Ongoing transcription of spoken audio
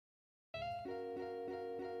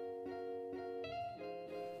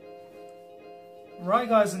Right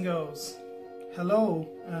guys and girls, hello,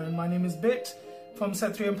 and my name is Bit from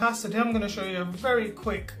Set 3 and Past. Today I'm going to show you a very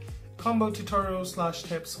quick combo tutorial /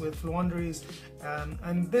 tips with floowandereeze.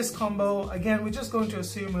 And this combo, again, we're just going to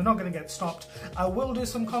assume we're not going to get stopped. I will do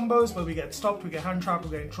some combos where we get stopped, we get hand trapped,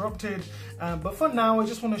 we get interrupted. But for now, I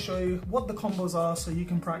just want to show you what the combos are so you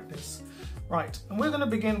can practice. Right, and we're going to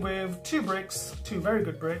begin with 2 bricks, 2 very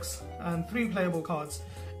good bricks, and 3 playable cards.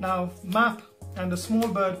 Now, map and a small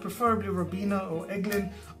bird, preferably Robina or Eglin,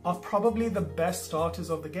 are probably the best starters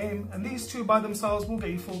of the game, and these 2 by themselves will get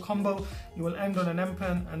you full combo. You will end on an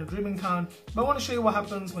M-Pen and a Dreaming Town, but I want to show you what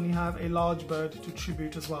happens when you have a large bird to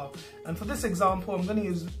tribute as well. And for this example, I'm going to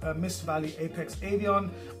use Mist Valley Apex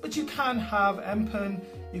Avian, but you can have M-Pen,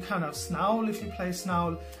 you can have Snowl if you play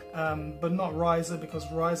Snowl, but not Riser, because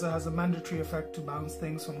Riser has a mandatory effect to bounce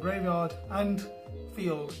things from graveyard and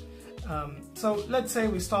field. So let's say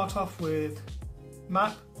we start off with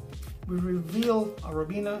map, we reveal our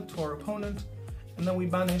Robina to our opponent, and then we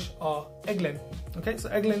banish our Eglin. Okay, so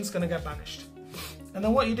Eglin's gonna get banished. And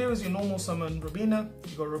then what you do is you normal summon Robina,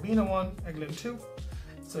 you go Robina 1, Eglin 2.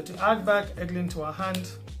 So to add back Eglin to our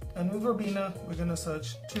hand, and with Robina, we're gonna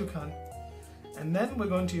search Toucan. And then we're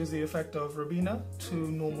going to use the effect of Robina to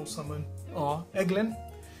normal summon our Eglin.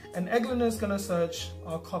 And Eglin is gonna search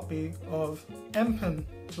our copy of M-Pen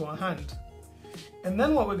to our hand. And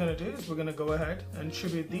then what we're going to do is we're going to go ahead and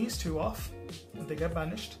tribute these 2 off, and they get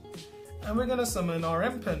banished. And we're going to summon our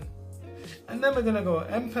M-Pen. And then we're going to go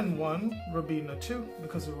M-Pen 1, Robina 2,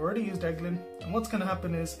 because we've already used Eglin. And what's going to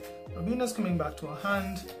happen is Robina's coming back to our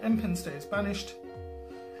hand, M-Pen stays banished,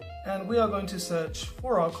 and we are going to search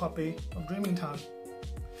for our copy of Dreaming Town.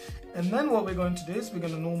 And then what we're going to do is we're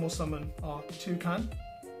going to normal summon our Toucan.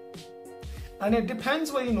 And it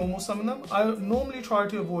depends where you normal summon them. I normally try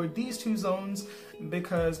to avoid these 2 zones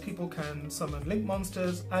because people can summon link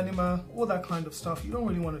monsters, anima, all that kind of stuff. You don't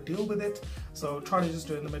really want to deal with it, so try to just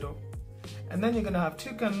do it in the middle. And then you're going to have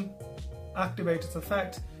Toucan activate its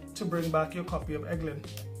effect to bring back your copy of Eglin.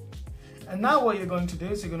 And now what you're going to do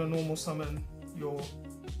is you're going to normal summon your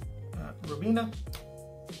Robina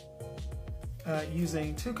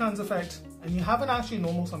using Toucan's effect, and you haven't actually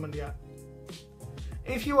normal summoned yet.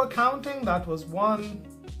 If you were counting, that was 1,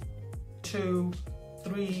 2,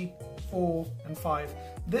 3, 4, and 5.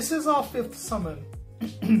 This is our 5th summon.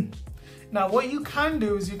 Now what you can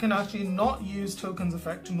do is you can actually not use Toucan's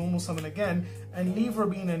effect to normal summon again and leave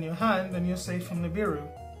Robina in your hand, and you're safe from Nibiru.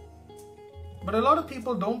 But a lot of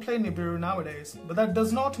people don't play Nibiru nowadays, but that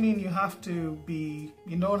does not mean you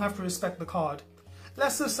don't have to respect the card.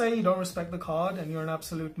 Let's just say you don't respect the card and you're an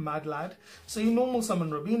absolute mad lad. So you normal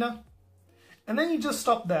summon Robina, and then you just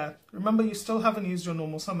stop there. Remember, you still haven't used your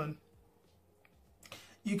normal summon.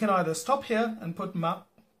 You can either stop here and put map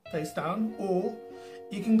face down, or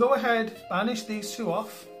you can go ahead, banish these 2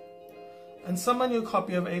 off, and summon your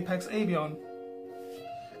copy of Apex Avian.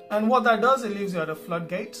 And what that does, it leaves you at a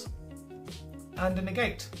floodgate and a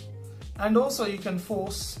negate. And also you can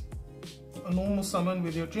force a normal summon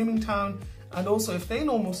with your Dreaming Town, and also if they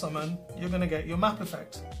normal summon, you're going to get your map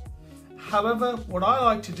effect. However, what I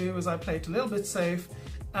like to do is I play it a little bit safe,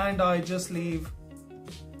 and I just leave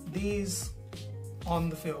these on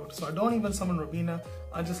the field. So I don't even summon Robina,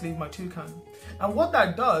 I just leave my Toucan. And what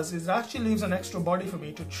that does is it actually leaves an extra body for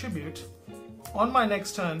me to tribute on my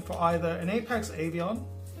next turn for either an Apex Avian,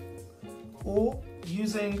 or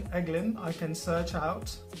using Eglin, I can search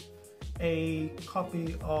out a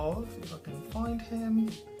copy of, if I can find him,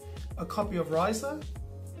 a copy of Riser,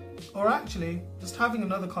 or actually just having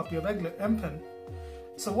another copy of M-Pen.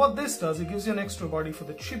 So what this does, it gives you an extra body for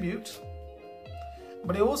the tribute,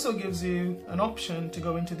 but it also gives you an option to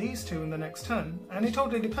go into these 2 in the next turn, and it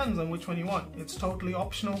totally depends on which one you want. It's totally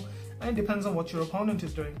optional, and it depends on what your opponent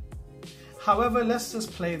is doing. However, let's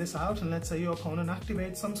just play this out, and let's say your opponent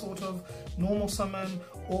activates some sort of normal summon,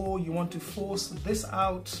 or you want to force this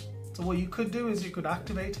out. So what you could do is you could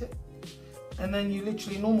activate it, and then you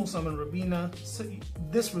literally normal summon Robina, so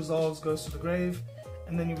this resolves, goes to the grave,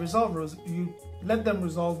 and then you let them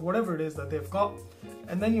resolve whatever it is that they've got,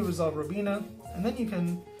 and then you resolve Robina, and then you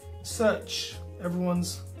can search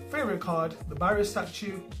everyone's favorite card, the barrier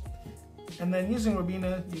statue, and then using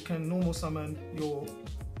Robina you can normal summon your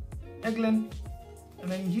Eglin,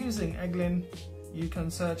 and then using Eglin you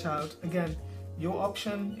can search out, again, your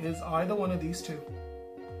option is either one of these 2.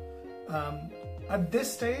 At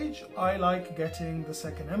this stage, I like getting the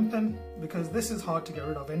second M-Pen because this is hard to get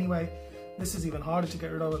rid of anyway. This is even harder to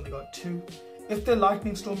get rid of when they got 2. If they're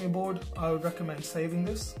Lightning Storm your board, I would recommend saving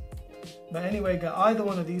this. But anyway, get either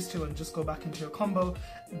one of these 2 and just go back into your combo.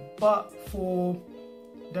 But for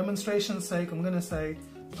demonstration's sake, I'm going to say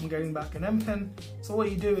I'm getting back an M pin. So what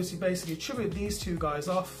you do is you basically tribute these two guys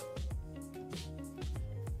off,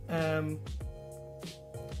 and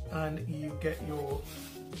you get your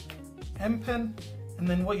M pin. And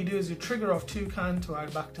then what you do is you trigger off toucan to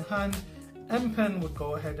add back to hand. M pin would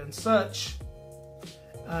go ahead and search,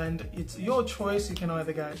 and it's your choice. You can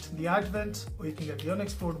either get the Advent or you can get the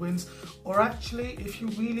Unexplored Winds, or actually if you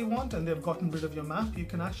really want and they've gotten rid of your map, you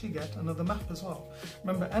can actually get another map as well.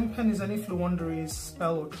 Remember, M pin is any Floowandereeze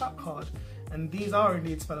spell or trap card, and these are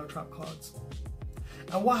indeed spell or trap cards.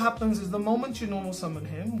 And what happens is the moment you normal summon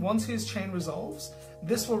him, once his chain resolves,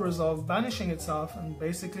 this will resolve, banishing itself and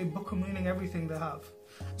basically book-a-mooning everything they have.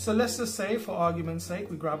 So let's just say, for argument's sake,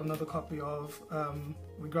 we grab another copy of,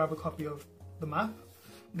 a copy of the map,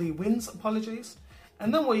 the winds, apologies.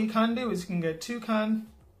 And then what you can do is you can get toucan,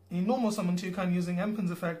 you normal summon toucan using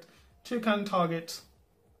M-Pin's effect, toucan target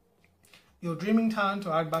your Dreaming Town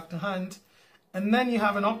to add back to hand, and then you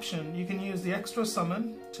have an option. You can use the extra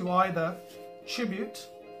summon to either tribute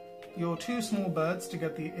your two small birds to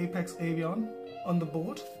get the Apex Avian on the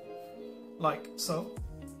board, like so.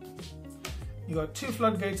 You got two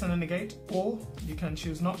floodgates and a negate, or you can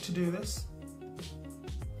choose not to do this.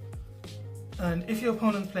 And if your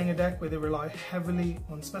opponent's playing a deck where they rely heavily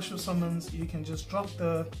on special summons, you can just drop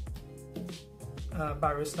the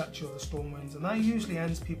Barrier Statue or the Storm Winds, and that usually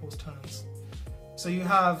ends people's turns. So you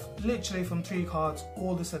have literally from 3 cards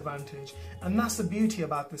all this advantage, and that's the beauty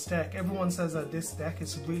about this deck. Everyone says that this deck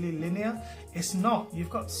is really linear. It's not.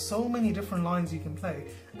 You've got so many different lines you can play,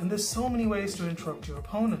 and there's so many ways to interrupt your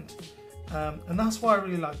opponent. And that's why I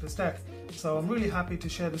really like this deck. So I'm really happy to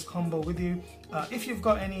share this combo with you. If you've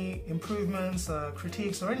got any improvements,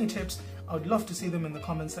 critiques, or any tips, I would love to see them in the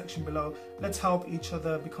comment section below. Let's help each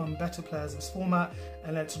other become better players in this format,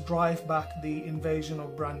 and let's drive back the invasion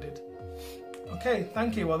of branded. Okay,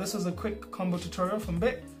 thank you. Well, this was a quick combo tutorial from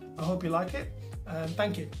Bit. I hope you like it, and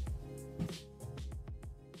thank you.